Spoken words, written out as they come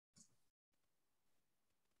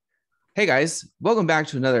Hey guys, welcome back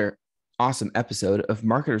to another awesome episode of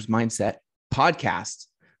Marketer's Mindset podcast.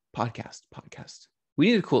 Podcast. We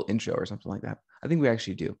need a cool intro or something like that. I think we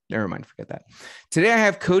actually do. Never mind, forget that. Today I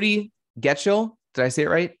have Cody Getchell. Did I say it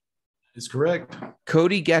right? Is correct.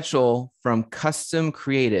 Cody Getchell from Custom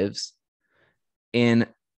Creatives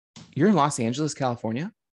you're in Los Angeles,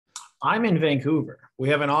 California? I'm in Vancouver. We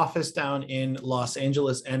have an office down in Los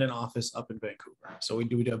Angeles and an office up in Vancouver. So we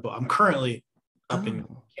do both. I'm currently up in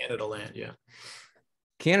Canada land. Yeah.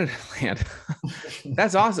 Canada land.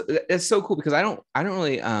 That's awesome. That's so cool because I don't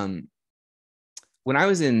really, when I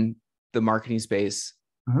was in the marketing space,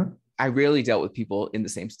 I rarely dealt with people in the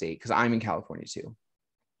same state because I'm in California too.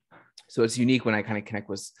 So it's unique when I kind of connect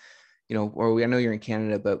with, I know you're in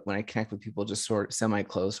Canada, but when I connect with people just sort of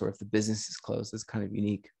semi-close, or if the business is close, it's kind of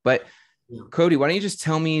unique. But Cody, why don't you just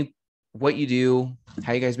tell me what you do,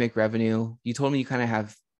 how you guys make revenue? You told me you kind of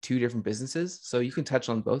have two different businesses, so you can touch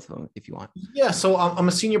on both of them if you want. Yeah, so I'm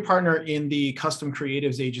a senior partner in the Custom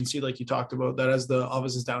Creatives agency, like you talked about, that has the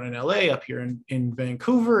offices down in LA, up here in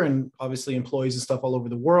Vancouver, and obviously employees and stuff all over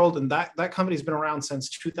the world. And that company's been around since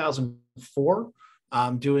 2004,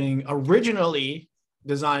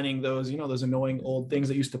 designing those, those annoying old things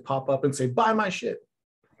that used to pop up and say, buy my shit.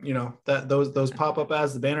 Those pop-up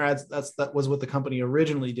ads, the banner ads, that was what the company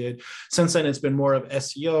originally did. Since then, it's been more of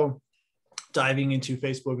SEO, diving into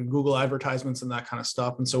Facebook and Google advertisements and that kind of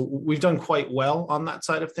stuff. And so we've done quite well on that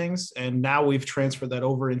side of things. And now we've transferred that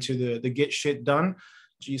over into the Get Shit Done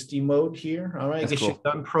GSD mode here. All right. That's Get cool. Shit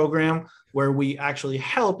Done program, where we actually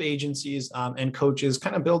help agencies and coaches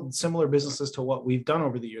kind of build similar businesses to what we've done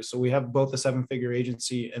over the years. So we have both a 7-figure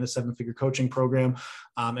agency and a 7-figure coaching program.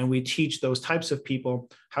 And we teach those types of people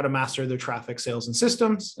how to master their traffic, sales, and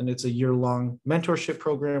systems. And it's a year-long mentorship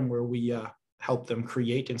program where we help them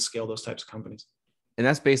create and scale those types of companies. And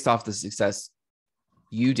that's based off the success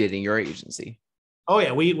you did in your agency. Oh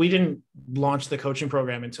yeah, we didn't launch the coaching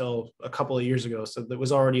program until a couple of years ago. So there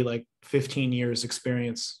was already like 15 years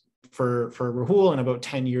experience for Rahul and about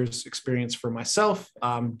 10 years experience for myself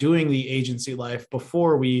doing the agency life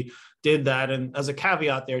before we did that. And as a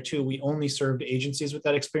caveat there too, we only served agencies with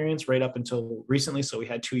that experience right up until recently. So we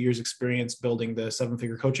had 2 years experience building the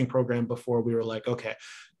 7-figure coaching program before we were like, okay,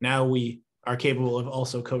 now we are capable of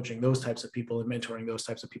also coaching those types of people and mentoring those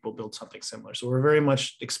types of people build something similar. So we're very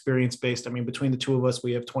much experience-based. I mean, between the two of us,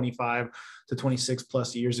 we have 25 to 26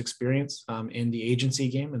 plus years experience in the agency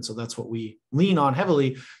game. And so that's what we lean on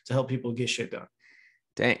heavily to help people get shit done.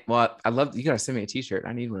 Dang. Well, I love, you got to send me a t-shirt.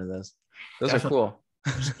 I need one of those. Those Definitely. Are cool.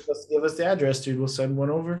 Just give us the address, dude. We'll send one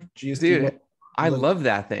over. Dude, I love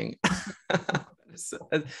that thing.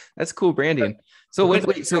 That's cool branding. So wait,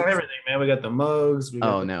 so everything, man. We got the mugs.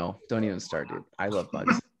 No, don't even start, dude. I love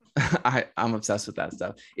mugs. I'm obsessed with that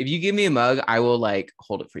stuff. If you give me a mug, I will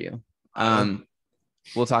hold it for you.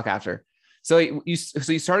 We'll talk after. So you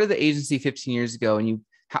started the agency 15 years ago, and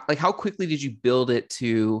how quickly did you build it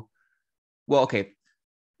to? Well, okay,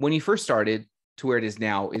 when you first started to where it is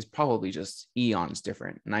now is probably just eons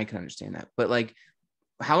different, and I can understand that. But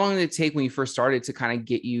how long did it take when you first started to kind of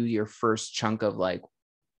get you your first chunk of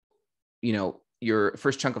your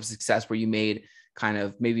first chunk of success where you made kind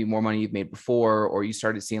of maybe more money you've made before, or you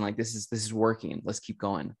started seeing this is working, let's keep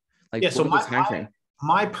going? So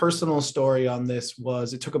my personal story on this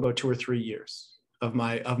was it took about 2 or 3 years of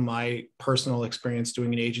my personal experience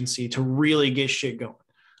doing an agency to really get shit going.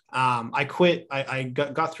 I quit. I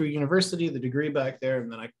got through university, the degree back there,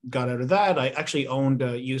 and then I got out of that. I actually owned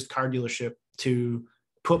a used car dealership to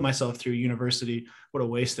put myself through university. What a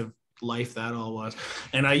waste of life that all was.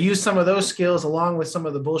 And I used some of those skills along with some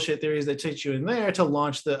of the bullshit theories that teach you in there to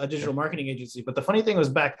launch a digital marketing agency. But the funny thing was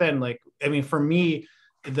back then, for me,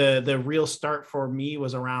 the real start for me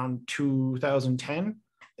was around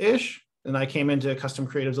 2010-ish. And I came into Custom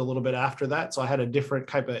Creatives a little bit after that. So I had a different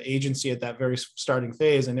type of agency at that very starting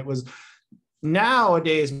phase. And it was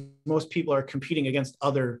nowadays, most people are competing against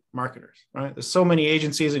other marketers, right? There's so many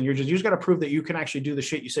agencies and you just got to prove that you can actually do the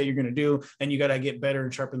shit you say you're going to do. And you got to get better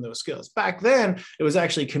and sharpen those skills. Back then, it was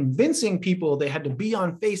actually convincing people they had to be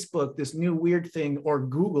on Facebook, this new weird thing, or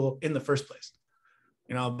Google in the first place.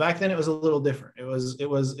 Back then it was a little different. It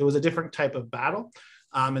was a different type of battle.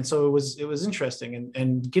 And so it was interesting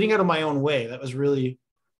and getting out of my own way. That was really,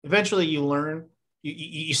 eventually you learn,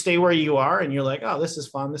 you stay where you are and you're like, oh, this is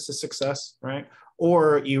fun. This is success. Right.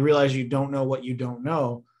 Or you realize you don't know what you don't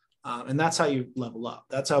know. And that's how you level up.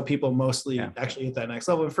 That's how people mostly actually hit that next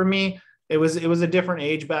level. And for me, it was a different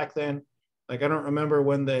age back then. I don't remember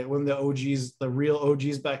when the OGs, the real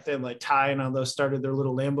OGs back then, Ty and all those started their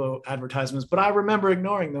little Lambo advertisements, but I remember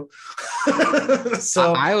ignoring them.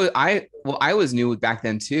 So I was new back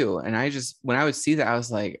then too. And when I would see that, I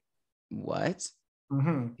was like, what?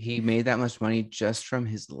 He made that much money just from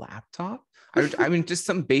his laptop? I mean, just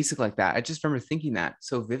something basic like that. I just remember thinking that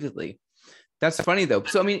so vividly. That's funny though.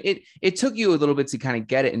 So, I mean, it took you a little bit to kind of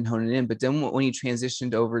get it and hone it in, but then when you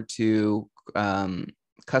transitioned over to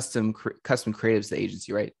custom creatives, the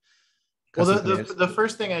agency, right? Well, the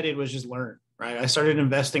first thing I did was just learn, right? I started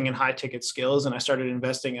investing in high ticket skills, and I started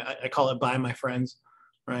investing, I call it buy my friends,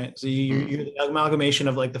 right? So you're the amalgamation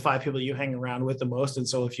of like the 5 people you hang around with the most. And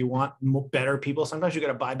so if you want better people, sometimes you got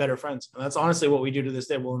to buy better friends. And that's honestly what we do to this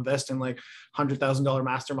day. We'll invest in like $100,000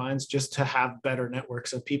 masterminds just to have better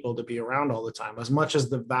networks of people to be around all the time. As much as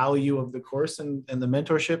the value of the course and the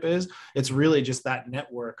mentorship is, it's really just that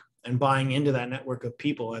network and buying into that network of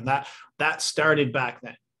people. And that started back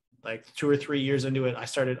then. Like 2 or 3 years into it,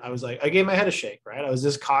 I was like, I gave my head a shake, right? I was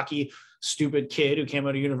this cocky, stupid kid who came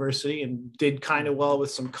out of university and did kind of well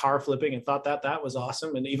with some car flipping and thought that was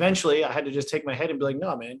awesome. And eventually I had to just take my head and be like,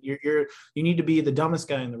 no, man, you need to be the dumbest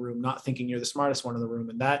guy in the room, not thinking you're the smartest one in the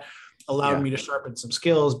room. And that allowed me to sharpen some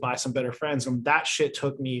skills, buy some better friends. And that shit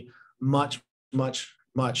took me much, much,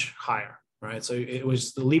 much higher. Right. So it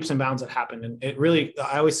was the leaps and bounds that happened. And it really,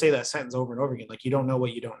 I always say that sentence over and over again, like, you don't know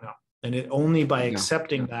what you don't know. And it only by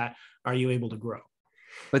accepting that are you able to grow.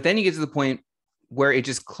 But then you get to the point where it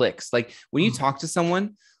just clicks. Like when you talk to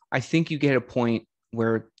someone, I think you get a point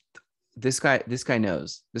where this guy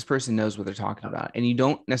knows, this person knows what they're talking about. And you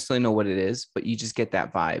don't necessarily know what it is, but you just get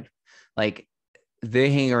that vibe. Like they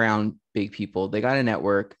hang around big people. They got a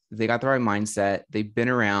network. They got the right mindset. They've been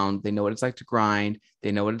around. They know what it's like to grind.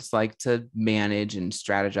 They know what it's like to manage and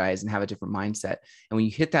strategize and have a different mindset. And when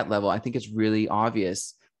you hit that level, I think it's really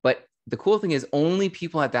obvious. But the cool thing is only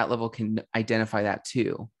people at that level can identify that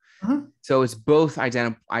too. So it's both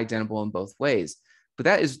identical in both ways. But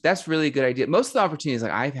that's really a good idea. Most of the opportunities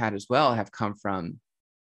like I've had as well have come from,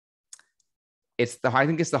 I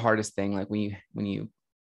think it's the hardest thing. Like when you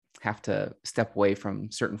have to step away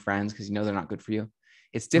from certain friends because you know they're not good for you.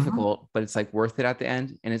 It's difficult, but it's like worth it at the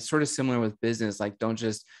end. And it's sort of similar with business. Like don't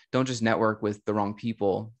just network with the wrong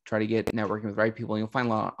people. Try to get networking with the right people, and you'll find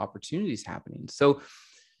a lot of opportunities happening.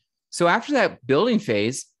 So after that building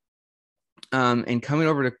phase, and coming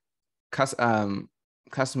over to custom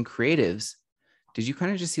creatives, did you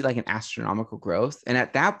kind of just see like an astronomical growth? And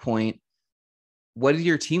at that point, what did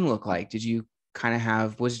your team look like? Did you kind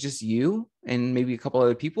of was it just you and maybe a couple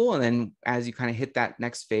other people? And then as you kind of hit that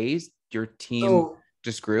next phase, your team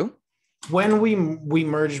just grew? When we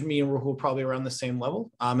merged, me and Rahul probably around the same level.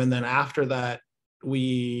 And then after that,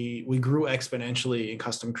 we grew exponentially in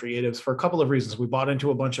custom creatives for a couple of reasons. We bought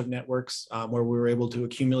into a bunch of networks where we were able to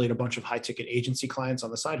accumulate a bunch of high ticket agency clients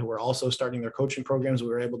on the side who were also starting their coaching programs. We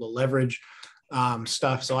were able to leverage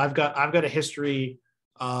stuff. So I've got a history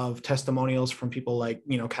of testimonials from people like,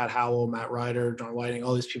 Kat Howell, Matt Ryder, John Whiting,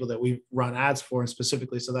 all these people that we run ads for, and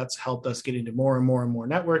specifically. So that's helped us get into more and more and more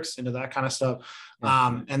networks, into that kind of stuff.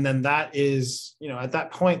 And then that is, at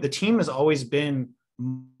that point, the team has always been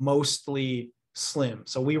mostly slim.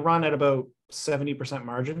 So we run at about 70%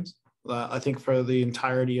 margins. I think for the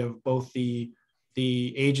entirety of both the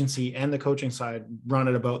agency and the coaching side run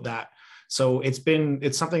at about that. So it's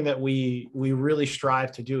something that we really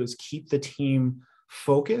strive to do, is keep the team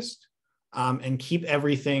focused and keep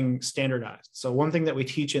everything standardized. So one thing that we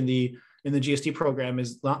teach in the GSD program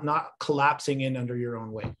is not collapsing in under your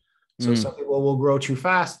own weight. So some people will grow too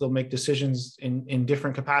fast. They'll make decisions in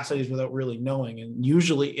different capacities without really knowing. And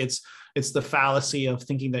usually it's the fallacy of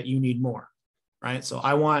thinking that you need more, right? So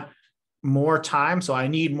I want more time, so I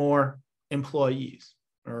need more employees,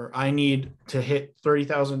 or I need to hit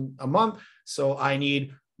 30,000 a month, so I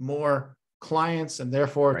need more clients, and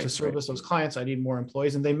therefore to service those clients, I need more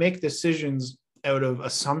employees. And they make decisions out of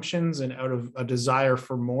assumptions and out of a desire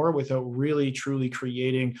for more without really truly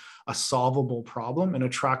creating a solvable problem and a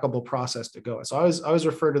trackable process to go. So I always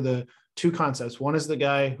refer to the two concepts. One is the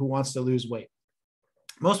guy who wants to lose weight.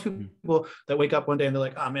 Most people that wake up one day and they're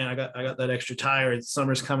like, oh man, I got that extra tire.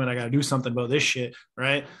 Summer's coming. I got to do something about this shit.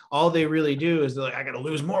 Right. All they really do is they're like, I got to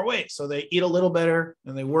lose more weight. So they eat a little better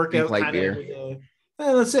and they work out kind of every day.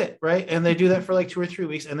 And that's it. Right. And they do that for like 2 or 3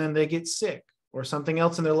 weeks, and then they get sick, or something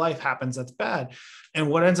else in their life happens that's bad. And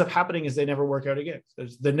what ends up happening is they never work out again.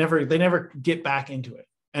 They never get back into it.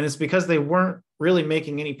 And it's because they weren't really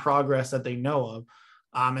making any progress that they know of.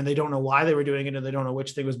 And they don't know why they were doing it, and they don't know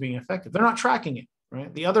which thing was being effective. They're not tracking it,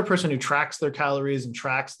 right? The other person who tracks their calories and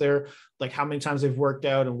tracks their, like how many times they've worked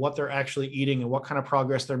out and what they're actually eating and what kind of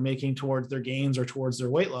progress they're making towards their gains or towards their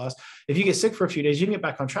weight loss. If you get sick for a few days, you can get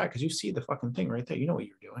back on track because you see the fucking thing right there. You know what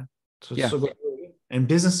you're doing. So And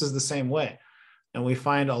business is the same way. And we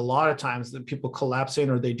find a lot of times that people collapse in,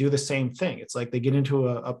 or they do the same thing. It's like they get into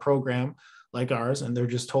a program like ours, and they're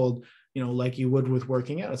just told, like you would with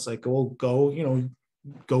working out. It's like, go, go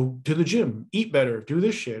to the gym, eat better, do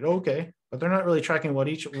this shit. Okay. But they're not really tracking what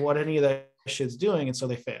any of that shit's doing. And so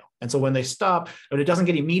they fail. And so when they stop and it doesn't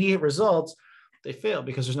get immediate results, they fail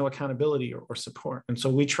because there's no accountability or support. And so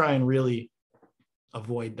we try and really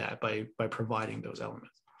avoid that by providing those elements.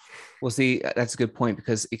 Well, see, that's a good point,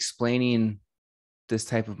 because explaining this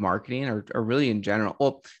type of marketing or really in general,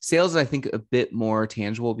 well, sales is, I think, a bit more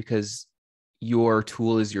tangible because your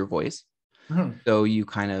tool is your voice. Mm-hmm. So you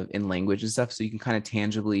kind of, in language and stuff, so you can kind of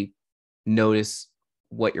tangibly notice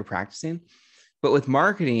what you're practicing. But with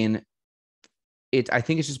marketing, I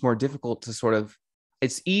think it's just more difficult to sort of,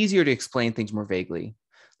 it's easier to explain things more vaguely.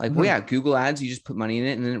 Like, well, yeah, Google ads, you just put money in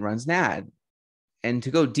it and then it runs an ad. And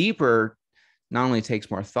to go deeper, not only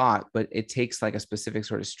takes more thought, but it takes like a specific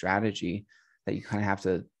sort of strategy that you kind of have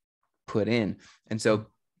to put in. And so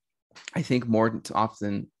I think more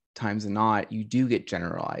often times than not, you do get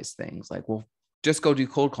generalized things like, well, just go do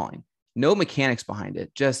cold calling. No mechanics behind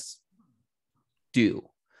it. Just do,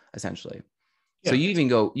 essentially. Yeah. So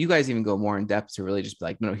you guys even go more in depth to really just be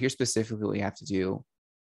like, no, here's specifically what you have to do.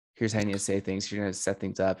 Here's how you need to say things. You're going to set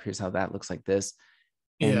things up. Here's how that looks like this.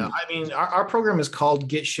 And yeah. I mean, our program is called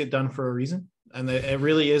Get Shit Done for a reason. And it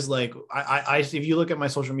really is like, if you look at my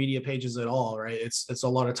social media pages at all, right, it's a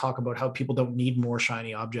lot of talk about how people don't need more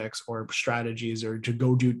shiny objects or strategies, or to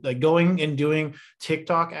go do, like, going and doing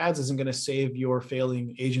TikTok ads isn't going to save your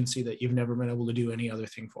failing agency that you've never been able to do any other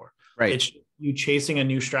thing for. Right. It's you chasing a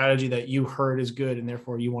new strategy that you heard is good, and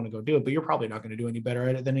therefore you want to go do it, but you're probably not going to do any better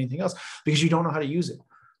at it than anything else because you don't know how to use it.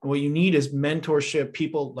 And what you need is mentorship,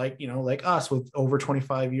 people like, like us with over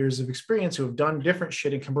 25 years of experience who have done different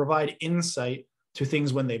shit and can provide insight to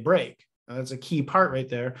things when they break. That's a key part right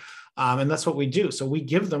there. And that's what we do. So we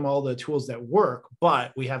give them all the tools that work,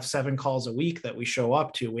 but we have 7 calls a week that we show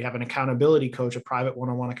up to. We have an accountability coach, a private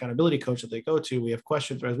one-on-one accountability coach that they go to. We have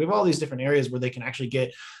question threads. We have all these different areas where they can actually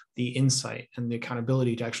get the insight and the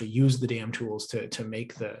accountability to actually use the damn tools to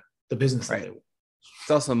make the business right. that they want.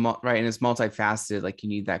 It's also right, and it's multifaceted. Like, you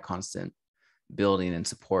need that constant building and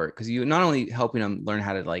support, because you not only helping them learn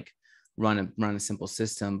how to like run a simple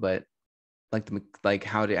system, but like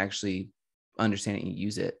how to actually understand it and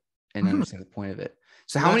use it and understand the point of it.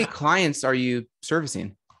 So how many clients are you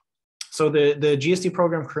servicing? So the GSD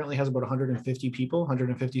program currently has about 150 people,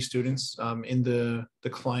 150 students in the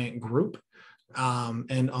client group.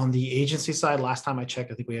 And on the agency side, last time I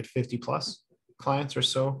checked, I think we had 50 plus clients or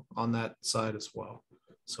so on that side as well.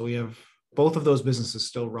 So we have both of those businesses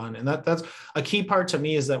still run. And that's a key part to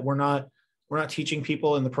me, is that we're not teaching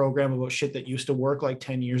people in the program about shit that used to work like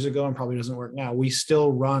 10 years ago and probably doesn't work now. We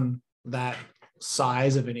still run that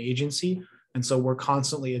size of an agency. And so we're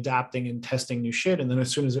constantly adapting and testing new shit. And then as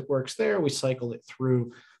soon as it works there, we cycle it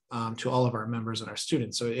through to all of our members and our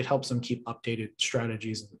students. So it helps them keep updated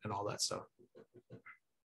strategies and all that stuff.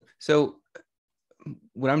 So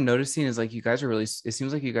what I'm noticing is like, it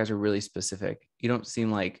seems like you guys are really specific. You don't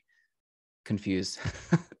seem like confused.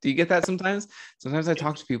 Do you get that sometimes? Sometimes I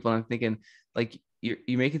talk to people and I'm thinking like, you're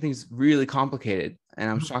making things really complicated,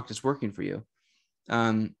 and I'm shocked it's working for you.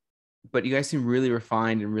 But you guys seem really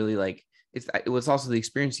refined and really like, it was also the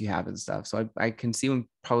experience you have and stuff. So I can see when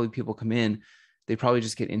probably people come in, they probably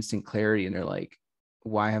just get instant clarity and they're like,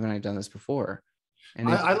 why haven't I done this before? And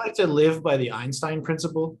I like to live by the Einstein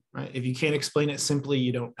principle, right? If you can't explain it simply,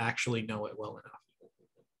 you don't actually know it well enough.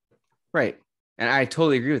 Right. And I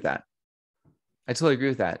totally agree with that.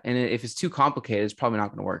 And if it's too complicated, it's probably not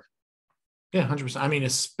going to work. Yeah, 100%. I mean,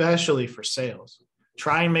 especially for sales.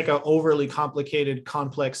 Try and make an overly complicated,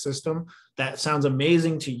 complex system that sounds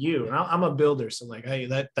amazing to you. And I'm a builder, so like, hey,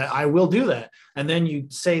 that I will do that. And then you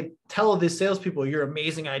tell the salespeople your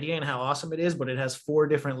amazing idea and how awesome it is, but it has 4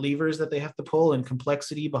 different levers that they have to pull and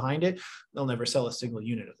complexity behind it. They'll never sell a single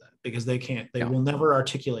unit of that because they will never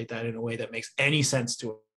articulate that in a way that makes any sense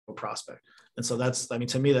to a prospect. And so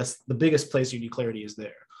to me, that's the biggest place you need clarity is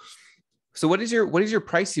there. So what is your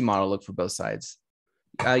pricing model look for both sides?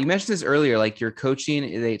 You mentioned this earlier, like your coaching,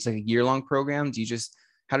 it's like a year-long program.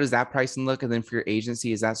 How does that pricing look? And then for your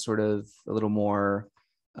agency, is that sort of a little more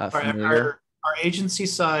familiar? Our agency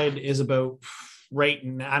side is about right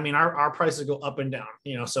now. I mean, our prices go up and down,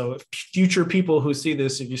 so future people who see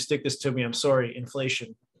this, if you stick this to me, I'm sorry,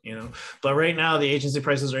 inflation, but right now the agency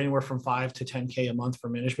prices are anywhere from $5,000 to $10,000 a month for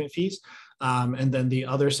management fees. And then the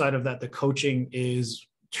other side of that, the coaching is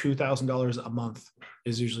 $2,000 a month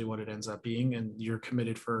is usually what it ends up being. And you're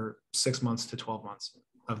committed for 6 months to 12 months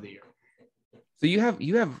of the year. So you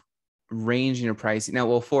have range in your pricing now?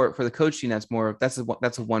 Well, for the coaching, that's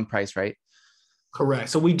a one price, right? Correct.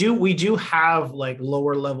 So we do have like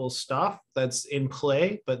lower level stuff that's in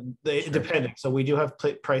play, but depending. So we do have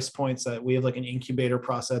price points that we have like an incubator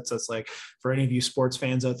process. That's like, for any of you sports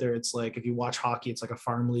fans out there, it's like, if you watch hockey, it's like a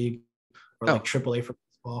farm league, or like AAA for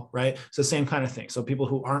baseball, right? It's the same kind of thing. So people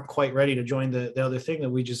who aren't quite ready to join the other thing, that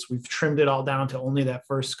we've trimmed it all down to only that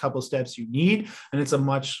first couple steps you need. And it's a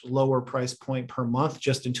much lower price point per month,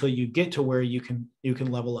 just until you get to where you can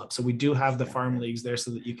level up. So we do have the farm leagues there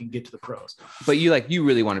so that you can get to the pros. But you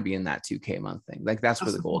really want to be in that 2K month thing. Like that's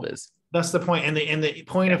where the goal is. That's the point. And the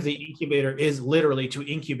point of the incubator is literally to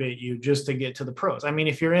incubate you just to get to the pros. I mean,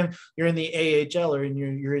 if you're in the AHL or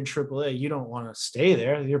you're in AAA, you don't want to stay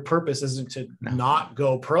there. Your purpose isn't to not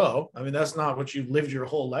go pro. I mean, that's not what you lived your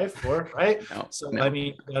whole life for, right? I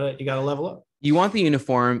mean, you gotta level up. You want the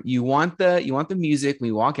uniform, you want the music when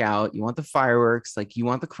you walk out, you want the fireworks, like you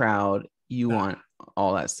want the crowd, you want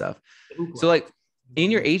all that stuff. So like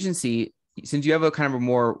in your agency, since you have a kind of a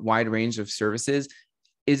more wide range of services,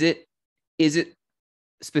 is it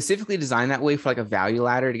specifically designed that way for like a value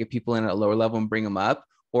ladder to get people in at a lower level and bring them up?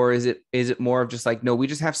 Or is it more of just like, no, we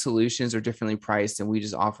just have solutions are differently priced and we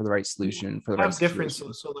just offer the right solution for the right different. So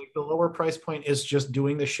like the lower price point is just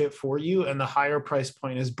doing the shit for you. And the higher price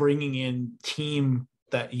point is bringing in team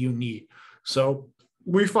that you need. So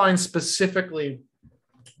we find specifically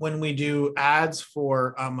when we do ads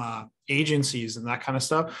for agencies and that kind of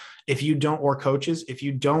stuff, or coaches, if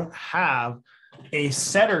you don't have a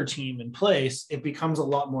setter team in place, it becomes a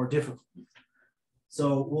lot more difficult.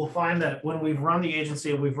 So we'll find that when we've run the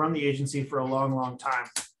agency for a long, long time,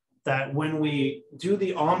 that when we do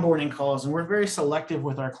the onboarding calls, and we're very selective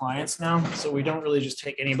with our clients now, so we don't really just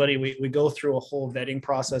take anybody. We go through a whole vetting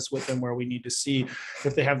process with them where we need to see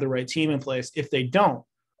if they have the right team in place. If they don't,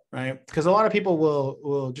 right? Because a lot of people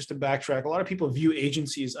will just to backtrack, a lot of people view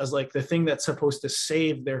agencies as like the thing that's supposed to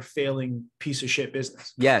save their failing piece of shit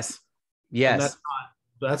business. Yes. And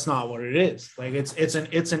that's not what it is. Like it's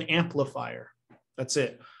an amplifier. That's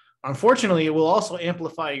it. Unfortunately, it will also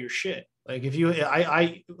amplify your shit. Like if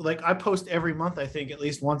I post every month, I think at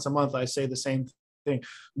least once a month, I say the same thing.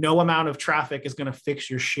 No amount of traffic is going to fix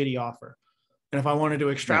your shitty offer. And if I wanted to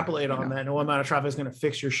extrapolate on that, no amount of traffic is going to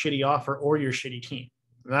fix your shitty offer or your shitty team.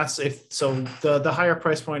 And that's the higher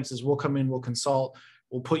price points is we'll come in, we'll consult,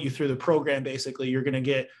 we'll put you through the program. Basically, you're going to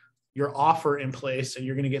get your offer in place and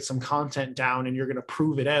you're going to get some content down and you're going to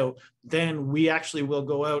prove it out. Then we actually will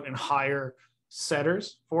go out and hire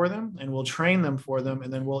setters for them and we'll train them for them.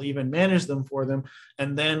 And then we'll even manage them for them.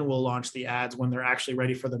 And then we'll launch the ads when they're actually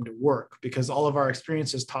ready for them to work, because all of our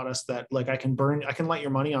experiences taught us that like I can light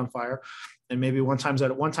your money on fire. And maybe one time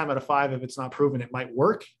out of 5, if it's not proven, it might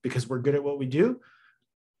work because we're good at what we do.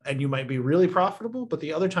 And you might be really profitable, but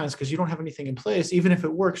the other times, because you don't have anything in place, even if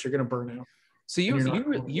it works, you're going to burn out. So you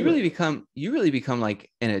really become like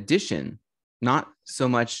an addition, not so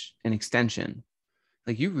much an extension.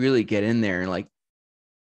 Like you really get in there and like,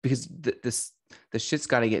 because the shit's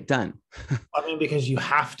got to get done. I mean, because you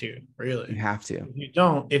have to, really. You have to.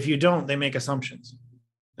 If you don't, they make assumptions.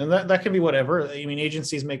 And that can be whatever. I mean,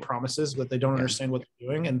 agencies make promises, but they don't understand what they're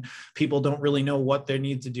doing. And people don't really know what they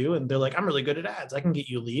need to do. And they're like, I'm really good at ads. I can get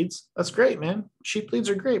you leads. That's great, man. Cheap leads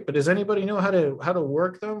are great. But does anybody know how to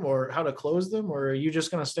work them or how to close them? Or are you just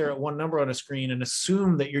going to stare at one number on a screen and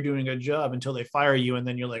assume that you're doing a good job until they fire you? And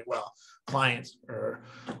then you're like, well, clients, or,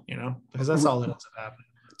 because that's all that ends up happening.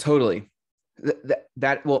 Totally.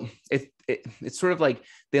 It's sort of like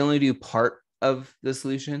they only do part of the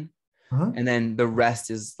solution. And then the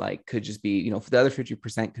rest is like, could just be, for the other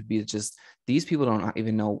 50% could be just, these people don't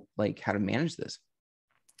even know like how to manage this.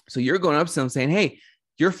 So you're going up to them saying, hey,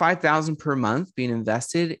 your 5,000 per month being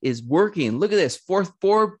invested is working. Look at this,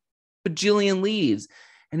 four bajillion leads.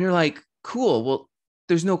 And you're like, cool. Well,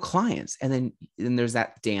 there's no clients. And then there's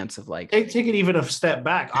that dance of like, take it even a step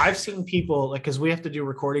back. I've seen people like, cause we have to do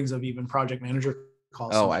recordings of even project manager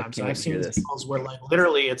calls. I've seen calls where like,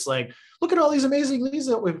 literally it's like, look at all these amazing leads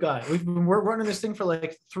that we've got. We're running this thing for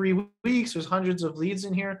like 3 weeks. There's hundreds of leads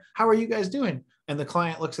in here. How are you guys doing? And the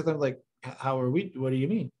client looks at them like, how are we? What do you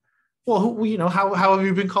mean? Well, how have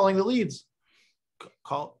you been calling the leads?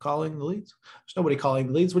 Calling the leads? There's nobody calling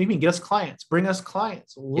the leads. What do you mean? Get us clients. Bring us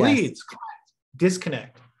clients. Leads. Clients.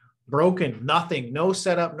 Disconnect. Broken. Nothing. No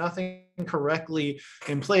setup. Nothing correctly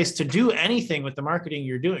in place to do anything with the marketing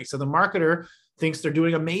you're doing. So the marketer thinks they're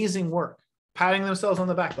doing amazing work, patting themselves on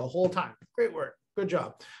the back the whole time. Great work. Good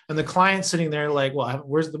job. And the client's sitting there like, well,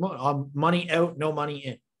 where's the money? Money out, no money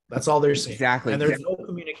in. That's all they're saying. Exactly. And there's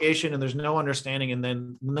communication and there's no understanding. And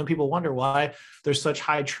then people wonder why there's such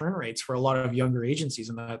high churn rates for a lot of younger agencies.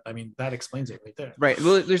 And that, I mean, that explains it right there. Right.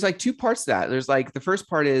 Well, there's like two parts to that. There's like, the first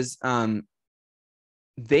part is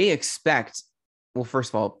they expect, well,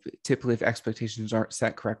 first of all, typically if expectations aren't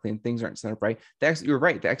set correctly and things aren't set up right, you're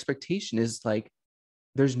right. The expectation is like,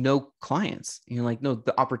 there's no clients. And you're like, no,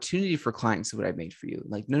 the opportunity for clients is what I made for you.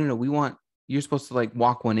 Like, no, you're supposed to like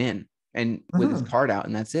walk one in and with his card out,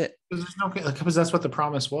 and that's it. Because that's what the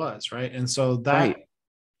promise was, right? And so that,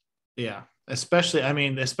 yeah,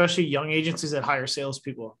 especially young agencies that hire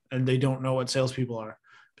salespeople and they don't know what salespeople are.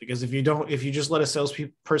 Because if you just let a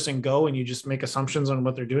salesperson go and you just make assumptions on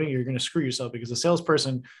what they're doing, you're going to screw yourself, because a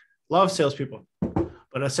salesperson loves salespeople,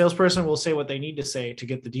 but a salesperson will say what they need to say to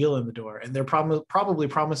get the deal in the door. And they're probably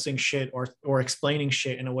promising shit or explaining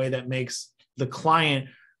shit in a way that makes the client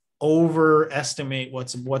overestimate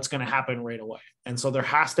what's going to happen right away. And so there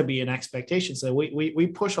has to be an expectation. So we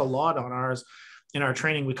push a lot on ours. In our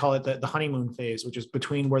training, we call it the honeymoon phase, which is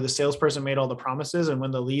between where the salesperson made all the promises and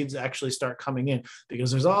when the leads actually start coming in,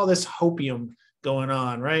 because there's all this hopium going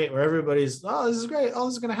on, right? Where everybody's, oh, this is great. Oh,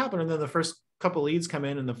 this is going to happen. And then the first couple leads come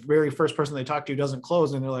in and the very first person they talk to doesn't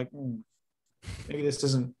close. And they're like, maybe this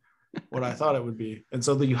isn't what I thought it would be. And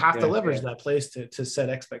so you have to leverage that place to set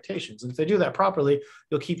expectations. And if they do that properly,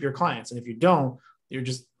 you'll keep your clients. And if you don't, you're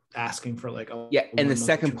just asking for like, and the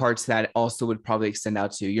second part to that also would probably extend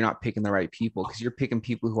out to, you're not picking the right people, because you're picking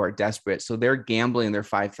people who are desperate. So they're gambling their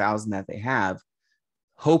 5,000 that they have,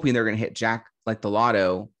 hoping they're going to hit jack like the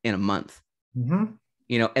lotto in a month, and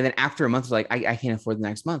then after a month, like, I can't afford the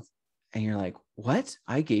next month. And you're like, what?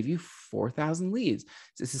 I gave you 4,000 leads.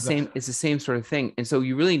 It's the same. It's the same sort of thing. And so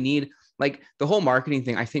you really need, like, the whole marketing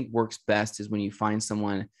thing, I think works best is when you find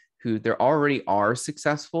someone who they already are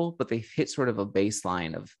successful, but they've hit sort of a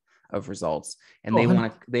baseline of results. And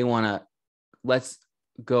they want to, let's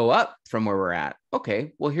go up from where we're at.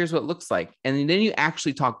 Okay, well, here's what it looks like. And then you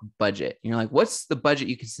actually talk budget. You're like, what's the budget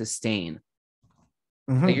you can sustain?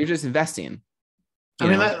 Like, you're just investing. I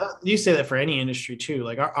mean, you say that for any industry too.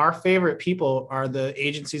 Like our favorite people are the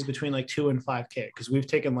agencies between like 2 and 5K, because we've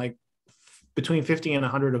taken like between 50 and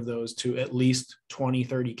 100 of those to at least 20,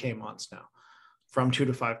 30K months now, from 2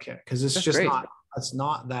 to 5K. Because it's it's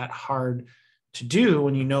not that hard to do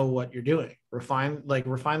when you know what you're doing. Refine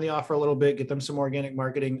the offer a little bit, get them some organic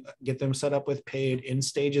marketing, get them set up with paid in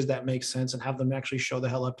stages that make sense, and have them actually show the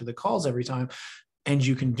hell up to the calls every time. And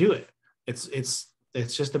you can do it.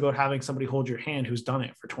 It's just about having somebody hold your hand who's done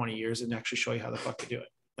it for 20 years and actually show you how the fuck to do it.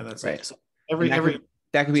 And that's right. So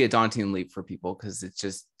that could be a daunting leap for people, because it's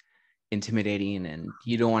just intimidating and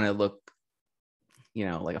you don't want to look,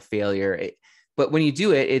 like a failure. But when you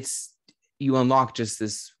do it, you unlock just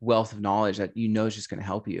this wealth of knowledge that is just going to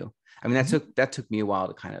help you. I mean, that took me a while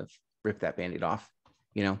to kind of rip that Band-Aid off,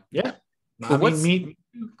 Yeah. Go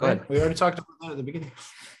ahead. We already talked about that at the beginning.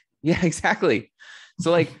 Yeah, exactly. So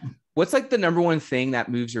like, what's like the number one thing that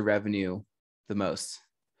moves your revenue the most,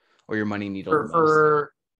 or your money needle the most?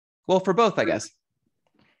 Well, for both, I guess.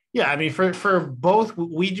 Yeah, I mean, for both,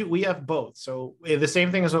 we have both. So the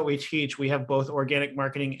same thing as what we teach, we have both organic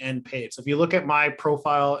marketing and paid. So if you look at my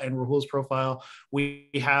profile and Rahul's profile,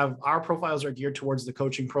 our profiles are geared towards the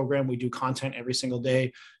coaching program. We do content every single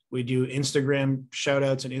day. We do Instagram shout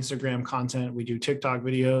outs and Instagram content. We do TikTok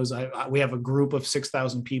videos. We have a group of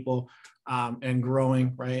 6,000 people and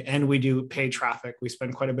growing, right? And we do paid traffic. We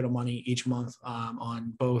spend quite a bit of money each month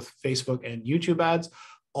on both Facebook and YouTube ads,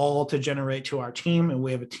 all to generate to our team. And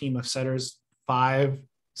we have a team of setters, 5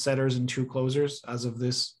 setters and 2 closers as of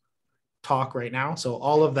this talk right now. So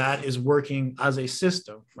all of that is working as a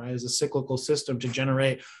system, right? As a cyclical system to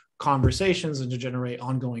generate conversations and to generate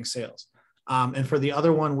ongoing sales. And for the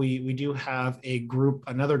other one, we do have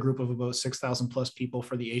another group of about 6,000 plus people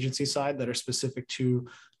for the agency side that are specific to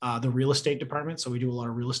the real estate department. So we do a lot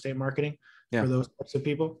of real estate marketing for those types of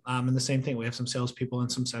people. And the same thing, we have some salespeople and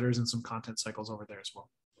some setters and some content cycles over there as well.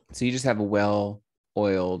 So you just have a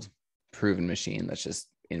well-oiled, proven machine that's just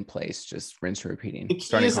in place, just rinse and repeating,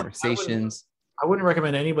 starting conversations. I wouldn't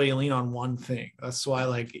recommend anybody lean on one thing. That's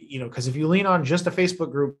why, because if you lean on just a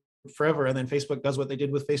Facebook group forever, and then Facebook does what they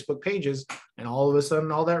did with Facebook pages, and all of a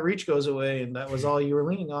sudden all that reach goes away, and that was all you were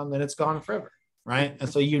leaning on, then it's gone forever, right? And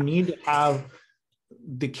so you need to have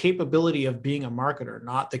the capability of being a marketer,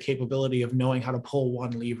 not the capability of knowing how to pull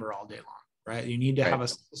one lever all day long, right? You need to have a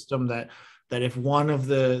system that if one of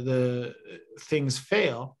the things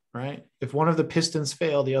fail, right? If one of the pistons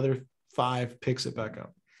fail, the other 5 picks it back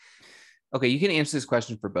up. Okay, you can answer this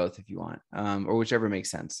question for both if you want, or whichever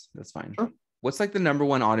makes sense. That's fine. Sure. What's like the number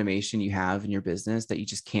one automation you have in your business that you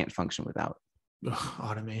just can't function without?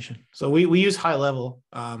 Automation. So we use High Level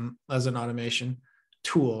as an automation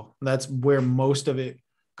tool. That's where most of it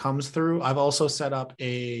comes through. I've also set up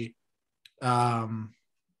a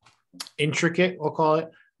intricate, we'll call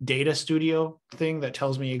it, data studio thing that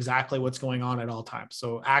tells me exactly what's going on at all times.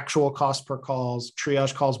 So actual cost per calls,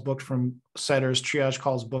 triage calls booked from setters, triage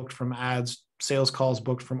calls booked from ads, sales calls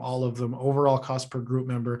booked from all of them, overall cost per group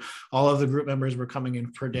member, all of the group members were coming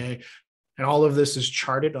in per day. And all of this is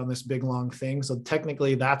charted on this big long thing. So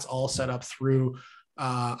technically that's all set up through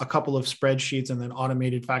a couple of spreadsheets and then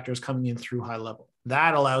automated factors coming in through High Level.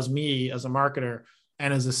 That allows me as a marketer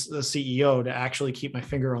and as a CEO to actually keep my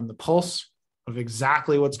finger on the pulse of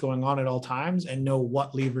exactly what's going on at all times and know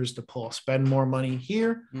what levers to pull. Spend more money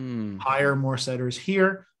here, hire more setters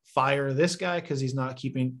here, fire this guy because he's not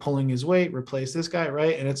pulling his weight, replace this guy,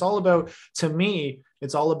 right? And it's all about, to me,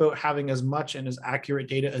 it's all about having as much and as accurate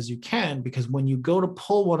data as you can, because when you go to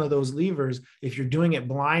pull one of those levers, if you're doing it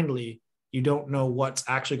blindly, you don't know what's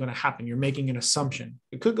actually going to happen. You're making an assumption.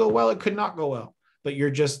 It could go well, it could not go well, but you're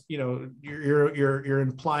just, you're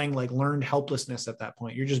implying like learned helplessness at that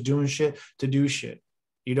point. You're just doing shit to do shit.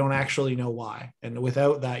 You don't actually know why. And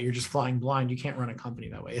without that, you're just flying blind. You can't run a company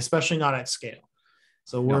that way, especially not at scale.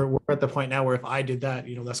 So we're at the point now where if I did that,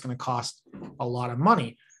 that's going to cost a lot of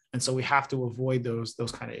money. And so we have to avoid those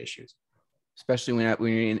kind of issues. Especially when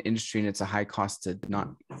you're in the industry and it's a high cost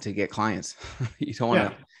to get clients. You don't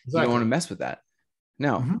want to, you don't want to mess with that.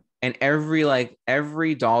 No. Mm-hmm. And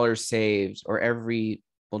every dollar saved or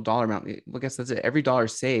dollar amount, I guess that's it. Every dollar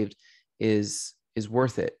saved is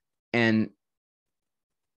worth it. And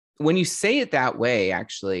when you say it that way,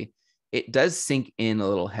 actually, it does sink in a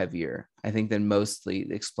little heavier, I think, than mostly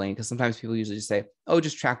explained. Because sometimes people usually just say, oh,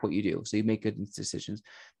 just track what you do, so you make good decisions.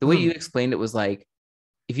 The way you explained it was like,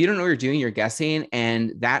 if you don't know what you're doing, you're guessing,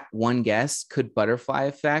 and that one guess could butterfly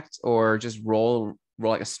effect or just roll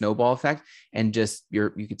like a snowball effect, and just you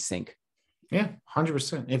could sink. Yeah,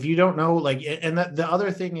 100%. If you don't know, and that the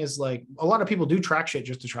other thing is, like, a lot of people do track shit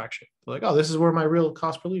just to track shit. They're like, oh, this is where my real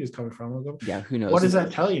cost per lead is coming from. I'll go, yeah, who knows? What does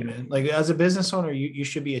that tell you, man? Like, as a business owner, you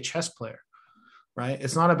should be a chess player, right?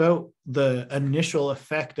 It's not about the initial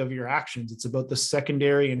effect of your actions. It's about the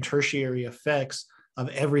secondary and tertiary effects of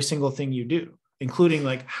every single thing you do, including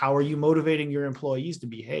like, how are you motivating your employees to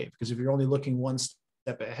behave? Because if you're only looking one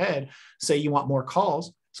step ahead, say you want more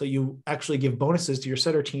calls, so you actually give bonuses to your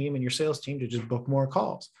setter team and your sales team to just book more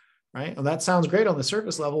calls, right? And that sounds great on the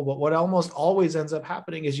surface level, but what almost always ends up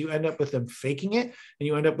happening is you end up with them faking it, and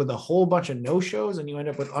you end up with a whole bunch of no-shows, and you end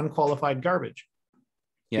up with unqualified garbage.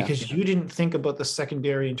 Yeah. Because you didn't think about the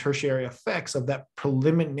secondary and tertiary effects of that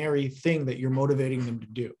preliminary thing that you're motivating them to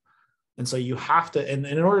do. And so you have to, and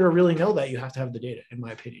in order to really know that, you have to have the data, in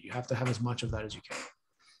my opinion. You have to have as much of that as you can.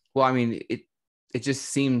 Well, I mean, it just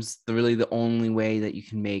seems really the only way that you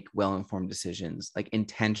can make well-informed decisions, like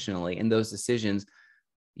intentionally. And those decisions,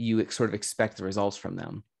 you sort of expect the results from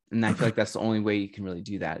them. And I feel like that's the only way you can really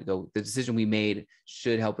do that. The decision we made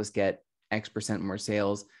should help us get X% more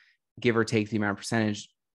sales, give or take the amount of percentage.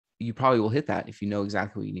 You probably will hit that if you know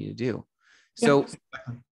exactly what you need to do. So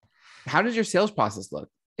how does your sales process look?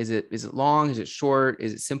 Is it long? Is it short?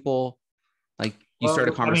 Is it simple? Like you start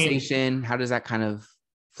a conversation. How does that kind of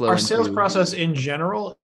flow? Our sales process in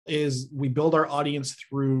general is we build our audience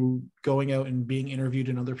through going out and being interviewed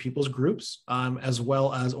in other people's groups, as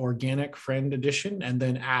well as organic friend addition, and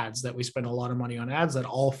then ads that we spend a lot of money on, ads that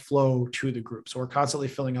all flow to the group. So we're constantly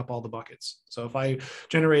filling up all the buckets. So if I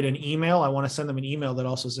generate an email, I want to send them an email that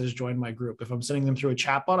also says join my group. If I'm sending them through a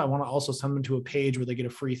chatbot, I want to also send them to a page where they get a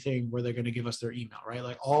free thing where they're going to give us their email, right?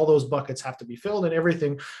 Like all those buckets have to be filled, and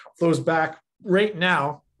everything flows back right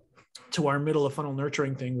now to our middle of funnel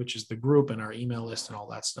nurturing thing, which is the group and our email list and all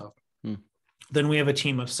that stuff. Then we have a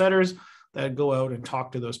team of setters that go out and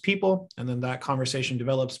talk to those people. And then that conversation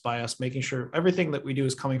develops by us making sure everything that we do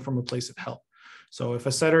is coming from a place of help. So if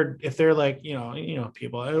a setter, if they're like,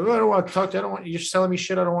 people, I don't want to talk to you. I don't want you're selling me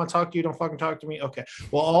shit. I don't want to talk to you. Don't fucking talk to me. Okay.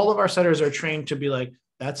 Well, all of our setters are trained to be like,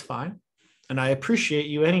 that's fine. And I appreciate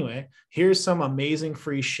you anyway. Here's some amazing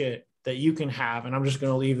free shit that you can have. And I'm just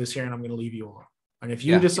going to leave this here, and I'm going to leave you alone. And if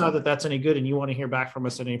you decide that that's any good and you want to hear back from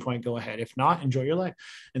us at any point, go ahead. If not, enjoy your life.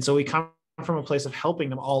 And so we come from a place of helping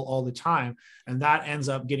them all the time. And that ends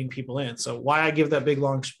up getting people in. So why I give that big,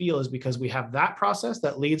 long spiel is because we have that process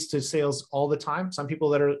that leads to sales all the time. Some people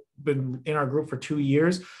that have been in our group for 2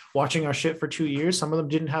 years, watching our shit for 2 years, some of them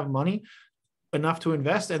didn't have money enough to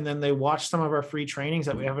invest. And then they watched some of our free trainings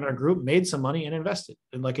that we have in our group, made some money and invested.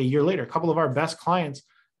 And like a year later, a couple of our best clients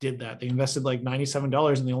did that. They invested like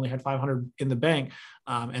 $97 and they only had 500 in the bank.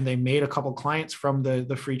 And they made a couple clients from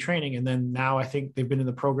the free training. And then now I think they've been in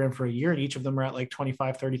the program for a year and each of them are at like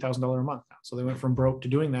 $25,000, $30,000 a month now. So they went from broke to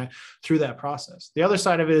doing that through that process. The other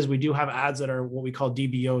side of it is we do have ads that are what we call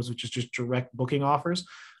DBOs, which is just direct booking offers.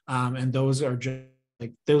 And those are just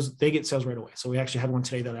like those, they get sales right away. So we actually had one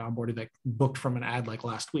today that I onboarded that booked from an ad like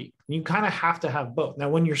last week. And you kind of have to have both. Now,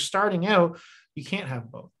 when you're starting out, you can't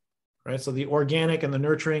have both. Right. So the organic and the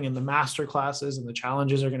nurturing and the master classes and the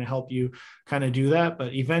challenges are going to help you kind of do that.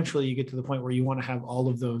 But eventually you get to the point where you want to have all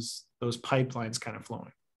of those pipelines kind of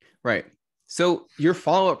flowing. Right. So your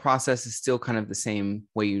follow-up process is still kind of the same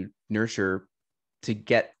way you nurture to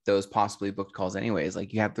get those possibly booked calls anyways.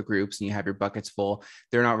 Like you have the groups and you have your buckets full.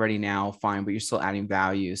 They're not ready now. Fine. But you're still adding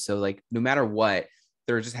value. So like no matter what,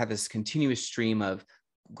 they're just have this continuous stream of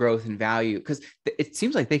growth and value, because it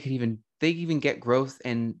seems like they even get growth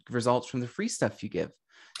and results from the free stuff you give.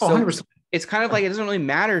 So 100%. It's kind of like, it doesn't really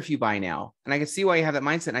matter if you buy now. And I can see why you have that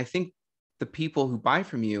mindset. And I think the people who buy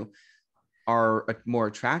from you are more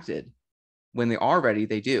attracted when they are ready.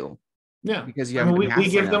 They do. Yeah. Because we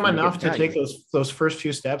give them enough to take those first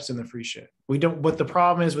few steps in the free shit. We don't, what the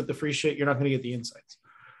problem is with the free shit, you're not going to get the insights.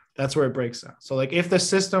 That's where it breaks down. So like if the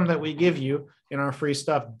system that we give you in our free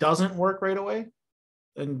stuff doesn't work right away,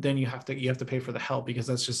 and then you have to pay for the help, because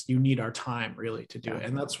that's just, you need our time really to do it.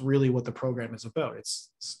 And that's really what the program is about.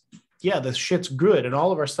 It's yeah, the shit's good and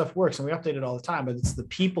all of our stuff works and we update it all the time, but it's the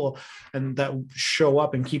people and that show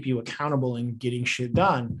up and keep you accountable and getting shit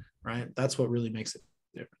done. Right. That's what really makes it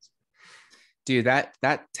difference. Dude, that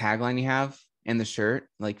tagline you have and the shirt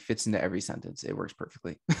like fits into every sentence. It works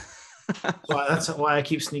perfectly. Well, that's why I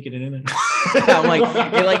keep sneaking it in there. I'm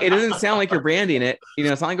like, it doesn't sound like you're branding it. You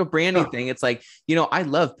know, it's not like a branding thing. It's like, you know, I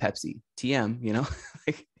love Pepsi, TM, you know,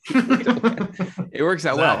 like, it works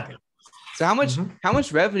out well. So how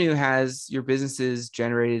much revenue has your businesses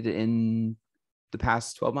generated in the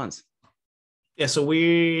past 12 months? Yeah. So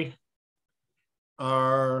we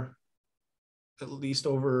are at least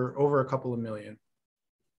over a couple of million.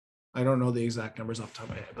 I don't know the exact numbers off the top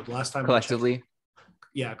of my head, but last time collectively.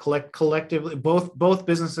 Yeah, collectively, both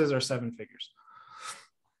businesses are 7 figures.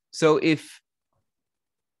 So if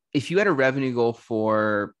you had a revenue goal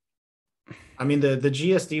for, I mean, the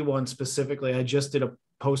GSD one specifically, I just did a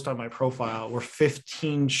post on my profile. We're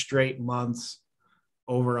 15 straight months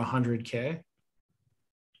over 100K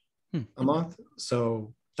a month.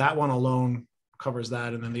 So that one alone covers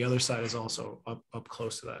that, and then the other side is also up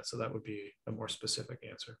close to that. So that would be a more specific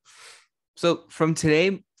answer. So from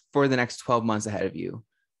today, for the next 12 months ahead of you,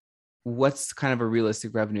 what's kind of a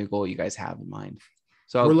realistic revenue goal you guys have in mind?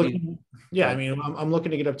 So we're looking, I mean, I'm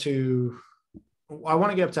looking to get up to, I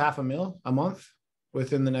want to get up to $500,000 a month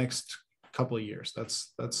within the next couple of years.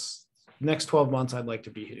 That's next 12 months. I'd like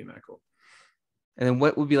to be hitting that goal. And then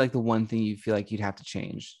what would be like the one thing you feel like you'd have to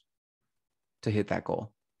change to hit that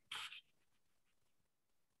goal?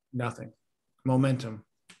 Nothing. Momentum.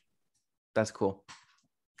 That's cool.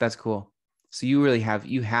 So you really have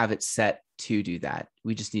it set to do that.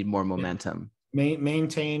 We just need more momentum.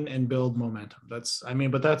 Maintain and build momentum.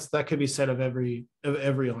 That could be said of every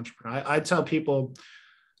entrepreneur. I tell people,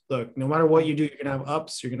 look, no matter what you do, you're gonna have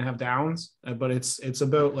ups, you're gonna have downs. But it's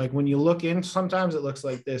about, like, when you look in, sometimes it looks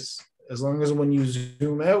like this. As long as when you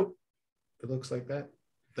zoom out, it looks like that,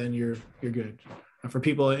 then you're good. And for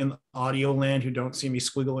people in audio land who don't see me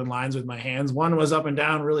squiggling lines with my hands, one was up and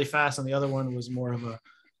down really fast, and the other one was more of a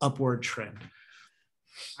upward trend.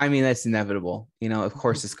 I mean, that's inevitable. You know, of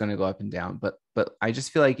course it's going to go up and down, but I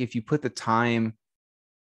just feel like if you put the time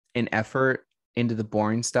and effort into the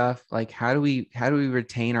boring stuff, like how do we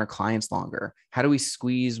retain our clients longer? How do we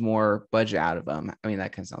squeeze more budget out of them? I mean,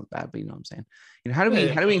 that kind of sounds bad, but you know what I'm saying? You know, how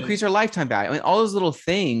do we increase our lifetime value? I mean, all those little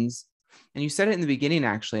things. And you said it in the beginning,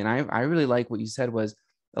 actually, and I really like what you said was,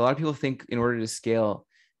 a lot of people think in order to scale,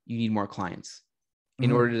 you need more clients.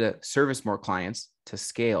 In order to service more clients to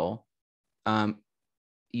scale,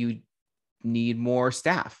 you need more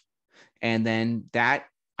staff. And then that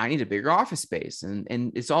I need a bigger office space. And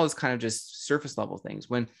it's all this kind of just surface level things.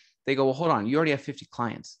 When they go, well, hold on, you already have 50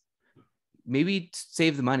 clients. Maybe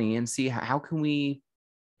save the money and see how can we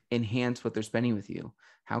enhance what they're spending with you?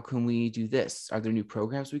 How can we do this? Are there new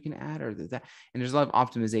programs we can add, or that? And there's a lot of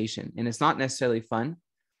optimization, and it's not necessarily fun,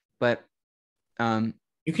 but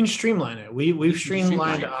you can streamline it. We've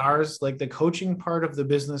streamlined ours. Like the coaching part of the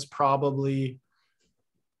business, probably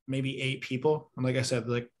maybe 8 people. And like I said,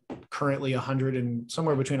 like currently 100 and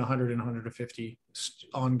somewhere between 100 and 150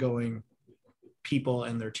 ongoing people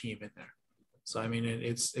and their team in there. So, I mean,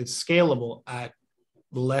 it's scalable at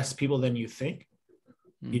less people than you think.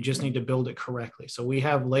 You just need to build it correctly. So we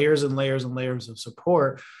have layers and layers and layers of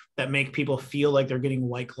support that make people feel like they're getting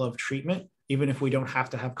white glove treatment, even if we don't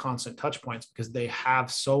have to have constant touch points, because they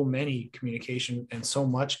have so many communication and so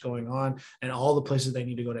much going on and all the places they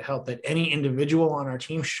need to go to help, that any individual on our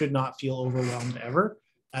team should not feel overwhelmed ever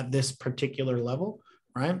at this particular level.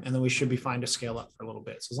 Right. And then we should be fine to scale up for a little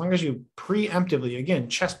bit. So as long as you preemptively, again,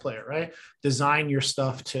 chess player, right, design your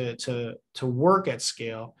stuff to work at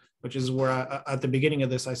scale, which is where at the beginning of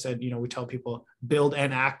this, I said, we tell people build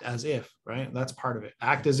and act as if, right? That's part of it.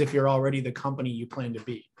 Act as if you're already the company you plan to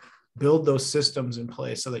be. Build those systems in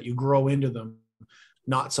place so that you grow into them,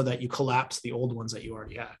 not so that you collapse the old ones that you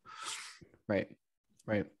already had. Right.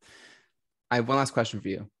 Right. I have one last question for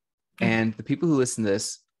you. And the people who listen to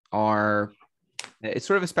this it's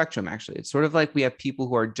sort of a spectrum, actually. It's sort of like we have people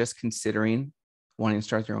who are just considering wanting to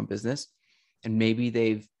start their own business. And maybe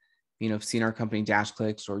they've, seen our company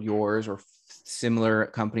DashClicks or yours or similar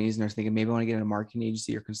companies, and they're thinking, maybe I want to get in a marketing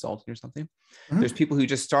agency or consulting or something. Mm-hmm. There's people who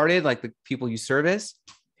just started, like the people you service,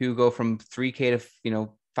 who go from 3K to,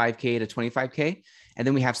 5K to 25K. And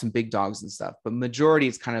then we have some big dogs and stuff, but majority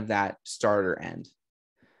it's kind of that starter end.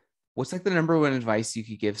 What's like the number one advice you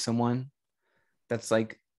could give someone that's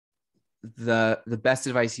like the best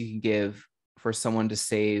advice you can give for someone to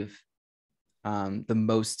save the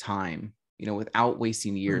most time, without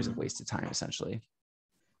wasting years of wasted time, essentially?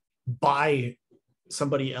 Buy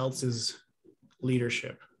somebody else's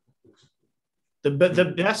leadership. The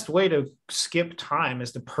best way to skip time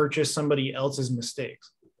is to purchase somebody else's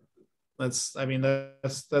mistakes. That's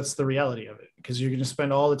the reality of it, because you're going to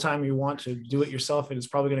spend all the time you want to do it yourself, and it's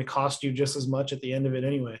probably going to cost you just as much at the end of it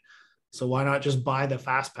anyway. So why not just buy the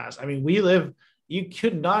fast pass? I mean, you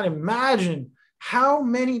could not imagine how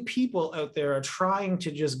many people out there are trying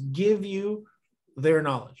to just give you their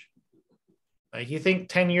knowledge. Like, you think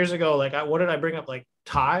 10 years ago, like, what did I bring up? Like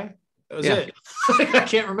Thai? That was it. I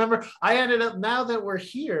can't remember. I ended up, now that we're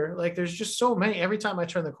here, like, there's just so many. Every time I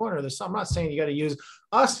turn the corner, I'm not saying you got to use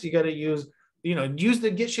us. You got to use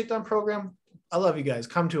the Get Shit Done program. I love you guys.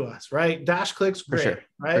 Come to us, right? DashClicks, great, sure.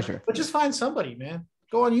 Right? Sure. But just find somebody, man.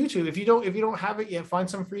 Go on YouTube. If you don't have it yet, find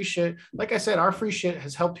some free shit. Like I said, our free shit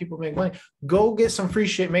has helped people make money. Go get some free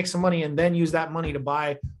shit, make some money, and then use that money to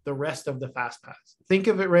buy the rest of the fast pass. Think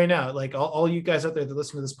of it right now. Like all you guys out there that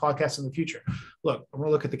listen to this podcast in the future. Look, I'm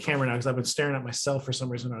gonna look at the camera now because I've been staring at myself for some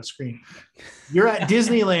reason on a screen. You're at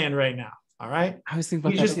Disneyland right now. All right. I was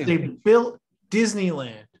thinking about they built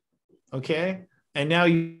Disneyland. Okay. And now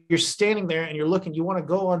you're standing there and you're looking, you want to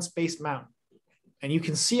go on Space Mountain, and you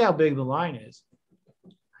can see how big the line is.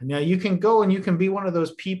 Now you can go and you can be one of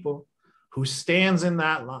those people who stands in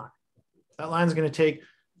that line. That line is going to take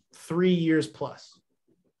 3 years plus.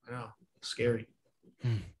 I know, scary.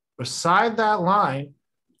 Beside that line,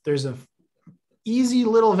 there's a easy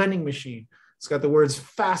little vending machine. It's got the words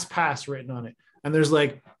Fast Pass written on it. And there's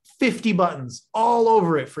like 50 buttons all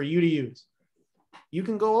over it for you to use. You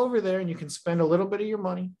can go over there and you can spend a little bit of your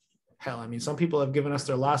money. Hell, I mean, some people have given us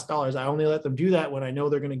their last dollars. I only let them do that when I know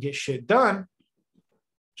they're going to get shit done.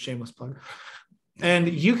 Shameless plug. And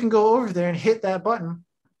you can go over there and hit that button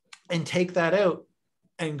and take that out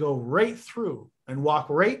and go right through and walk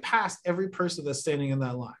right past every person that's standing in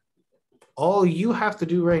that line. All you have to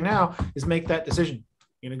do right now is make that decision.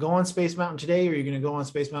 You're going to go on Space Mountain today, or you're going to go on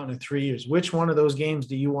Space Mountain in 3 years. Which one of those games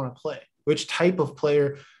do you want to play? Which type of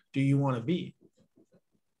player do you want to be?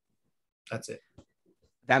 That's it.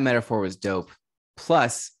 That metaphor was dope.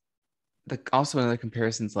 Plus, also another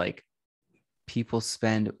comparison's like, people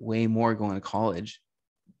spend way more going to college,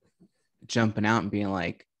 jumping out and being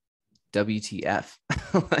like, WTF.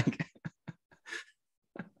 Like,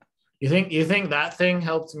 you think that thing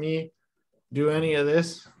helped me do any of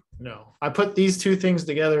this? No. I put these two things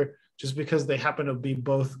together just because they happen to be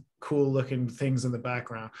both cool looking things in the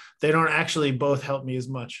background. They don't actually both help me as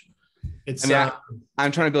much.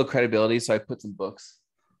 I'm trying to build credibility, so I put some books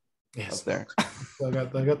up there. So I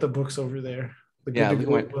got the books over there. Look at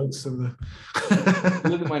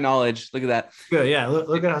my knowledge. Look at that. Good. Yeah.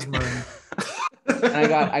 Look at us. And I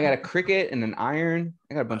got a cricket and an iron.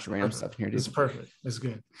 I got a bunch of random stuff in here, dude. It's perfect. It's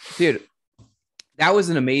good, dude. That was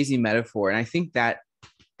an amazing metaphor, and I think that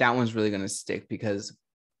one's really going to stick, because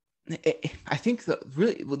I think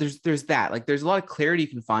there's that, like, there's a lot of clarity you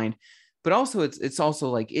can find, but also it's also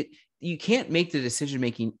like you can't make the decision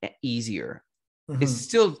making easier. Mm-hmm. It's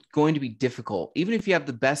still going to be difficult. Even if you have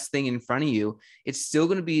the best thing in front of you, it's still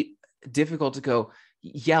going to be difficult to go,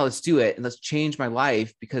 yeah, let's do it. And let's change my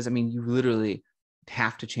life. Because I mean, you literally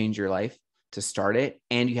have to change your life to start it,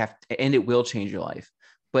 and it will change your life.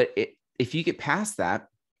 But if you get past that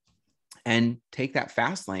and take that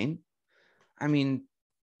fast lane, I mean,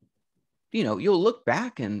 you'll look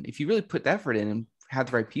back, and if you really put the effort in and had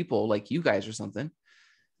the right people like you guys or something,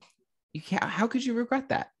 how could you regret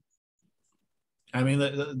that? I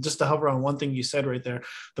mean, just to hover on one thing you said right there,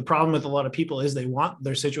 the problem with a lot of people is they want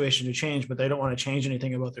their situation to change, but they don't want to change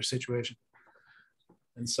anything about their situation.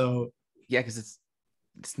 And so, yeah, because it's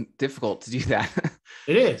difficult to do that.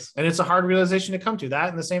 It is. And it's a hard realization to come to that.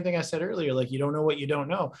 And the same thing I said earlier, like, you don't know what you don't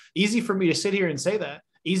know. Easy for me to sit here and say that.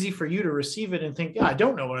 Easy for you to receive it and think, yeah, I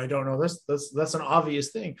don't know what I don't know. That's an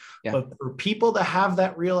obvious thing. Yeah. But for people to have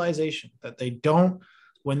that realization that they don't,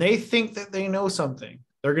 when they think that they know something,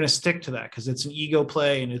 they're going to stick to that because it's an ego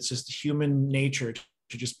play and it's just human nature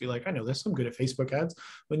to just be like, I know this, I'm good at Facebook ads.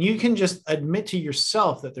 When you can just admit to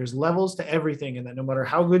yourself that there's levels to everything and that no matter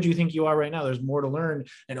how good you think you are right now, there's more to learn,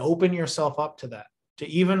 and open yourself up to that, to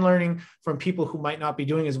even learning from people who might not be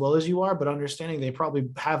doing as well as you are, but understanding they probably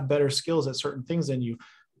have better skills at certain things than you,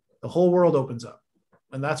 the whole world opens up.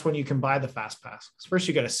 And that's when you can buy the fast pass. First,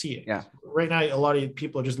 you got to see it. Yeah. Right now, a lot of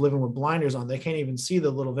people are just living with blinders on. They can't even see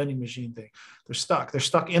the little vending machine thing. They're stuck. They're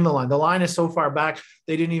stuck in the line. The line is so far back,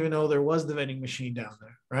 they didn't even know there was the vending machine down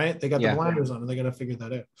there. Right? They got the blinders on, and they got to figure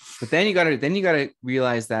that out. But then you got to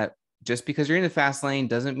realize that just because you're in the fast lane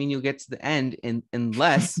doesn't mean you'll get to the end,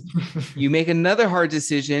 unless you make another hard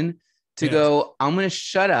decision to go, I'm going to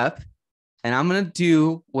shut up and I'm going to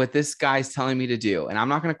do what this guy's telling me to do, and I'm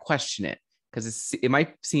not going to question it. Because it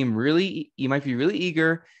might seem really, you might be really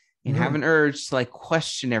eager and have an urge to like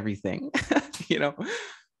question everything,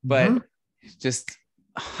 but just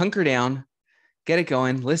hunker down, get it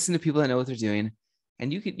going, listen to people that know what they're doing,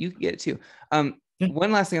 and you could get it too.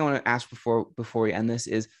 One last thing I want to ask before we end this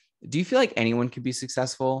is, do you feel like anyone could be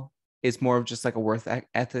successful? It's more of just like a worth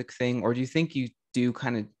ethic thing, or do you think you do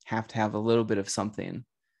kind of have to have a little bit of something,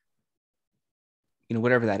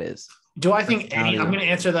 whatever that is? Do I think I'm going to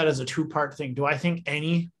answer that as a two-part thing. Do I think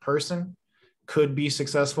any person could be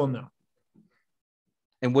successful? No.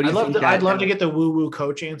 And what do you think? I'd love to get the woo-woo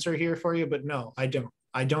coach answer here for you, but no, I don't.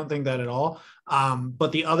 I don't think that at all.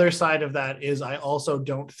 But the other side of that is I also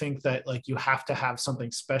don't think that like you have to have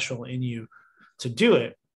something special in you to do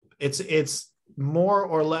it. It's more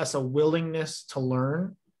or less a willingness to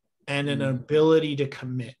learn and an ability to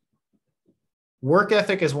commit. Work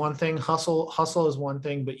ethic is one thing, hustle is one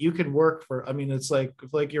thing, but you could work for, it's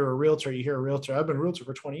like you're a realtor, you hear a realtor, I've been a realtor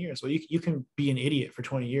for 20 years. Well, you can be an idiot for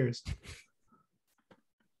 20 years.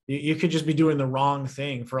 You could just be doing the wrong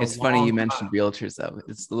thing for a long time. It's funny you mentioned realtors though.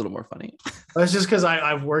 It's a little more funny. That's just because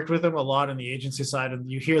I've worked with them a lot on the agency side, and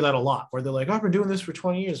you hear that a lot where they're like, oh, I've been doing this for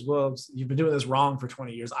 20 years. Well, you've been doing this wrong for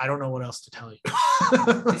 20 years. I don't know what else to tell you.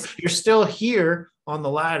 You're still here on the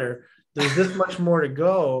ladder. There's this much more to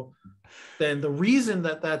go. Then the reason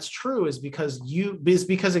that that's true is because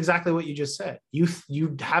exactly what you just said. You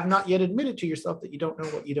have not yet admitted to yourself that you don't know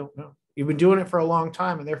what you don't know. You've been doing it for a long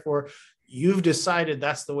time, and therefore you've decided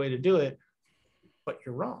that's the way to do it, but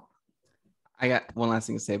you're wrong. I got one last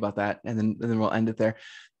thing to say about that, and then we'll end it there.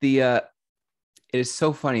 It is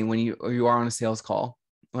so funny when you are on a sales call.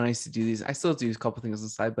 When I used to do these, I still do a couple things on the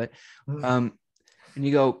side, but and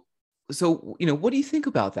you go, so what do you think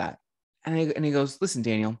about that? And he goes, listen,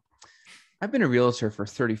 Daniel, I've been a realtor for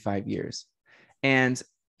 35 years. And,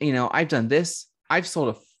 I've done this. I've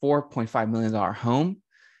sold a $4.5 million home.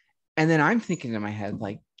 And then I'm thinking in my head,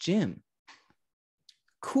 like, Jim,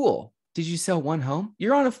 cool. Did you sell one home?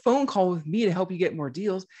 You're on a phone call with me to help you get more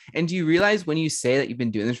deals. And do you realize when you say that you've been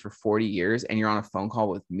doing this for 40 years and you're on a phone call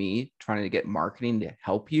with me trying to get marketing to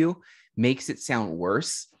help you, makes it sound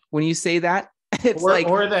worse when you say that?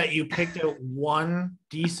 Or that you picked out one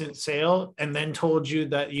decent sale and then told you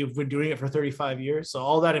that you've been doing it for 35 years. So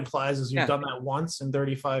all that implies is you've done that once in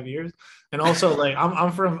 35 years. And also, like,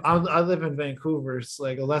 I live in Vancouver. It's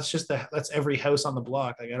like, well, that's every house on the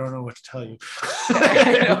block. Like, I don't know what to tell you.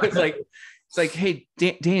 It's like, hey,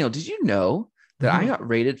 Daniel, did you know that I got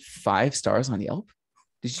rated 5 stars on Yelp?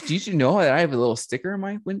 Did you know that I have a little sticker in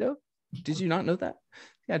my window? Did you not know that?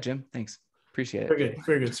 Yeah, Jim, thanks. Appreciate it.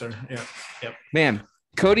 Very good, sir. Yeah. Yep. Man,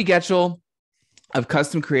 Cody Getchell of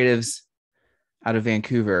Custom Creatives out of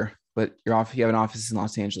Vancouver, but you have an office in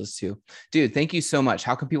Los Angeles too. Dude, thank you so much.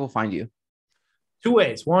 How can people find you? 2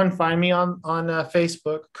 ways. One, find me on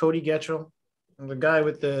Facebook, Cody Getchell. I'm the guy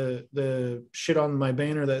with the shit on my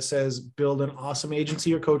banner that says build an awesome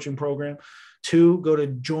agency or coaching program. 2, go to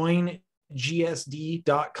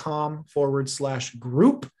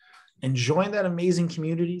joingsd.com/group. and join that amazing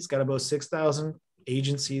community. It's got about 6,000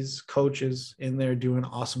 agencies, coaches in there doing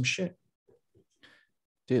awesome shit.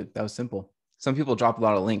 Dude, that was simple. some people drop a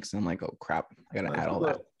lot of links and I'm like, oh crap, I got to add all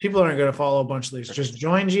that. People aren't going to follow a bunch of links. Just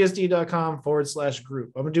join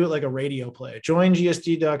gsd.com/group. I'm going to do it like a radio play. Join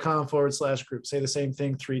gsd.com/group. Say the same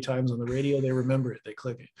thing 3 times on the radio. They remember it. They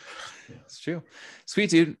click it. It's true.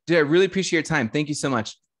 Sweet, dude. Dude, I really appreciate your time. Thank you so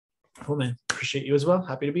much. Cool, man. Appreciate you as well.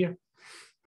 Happy to be here.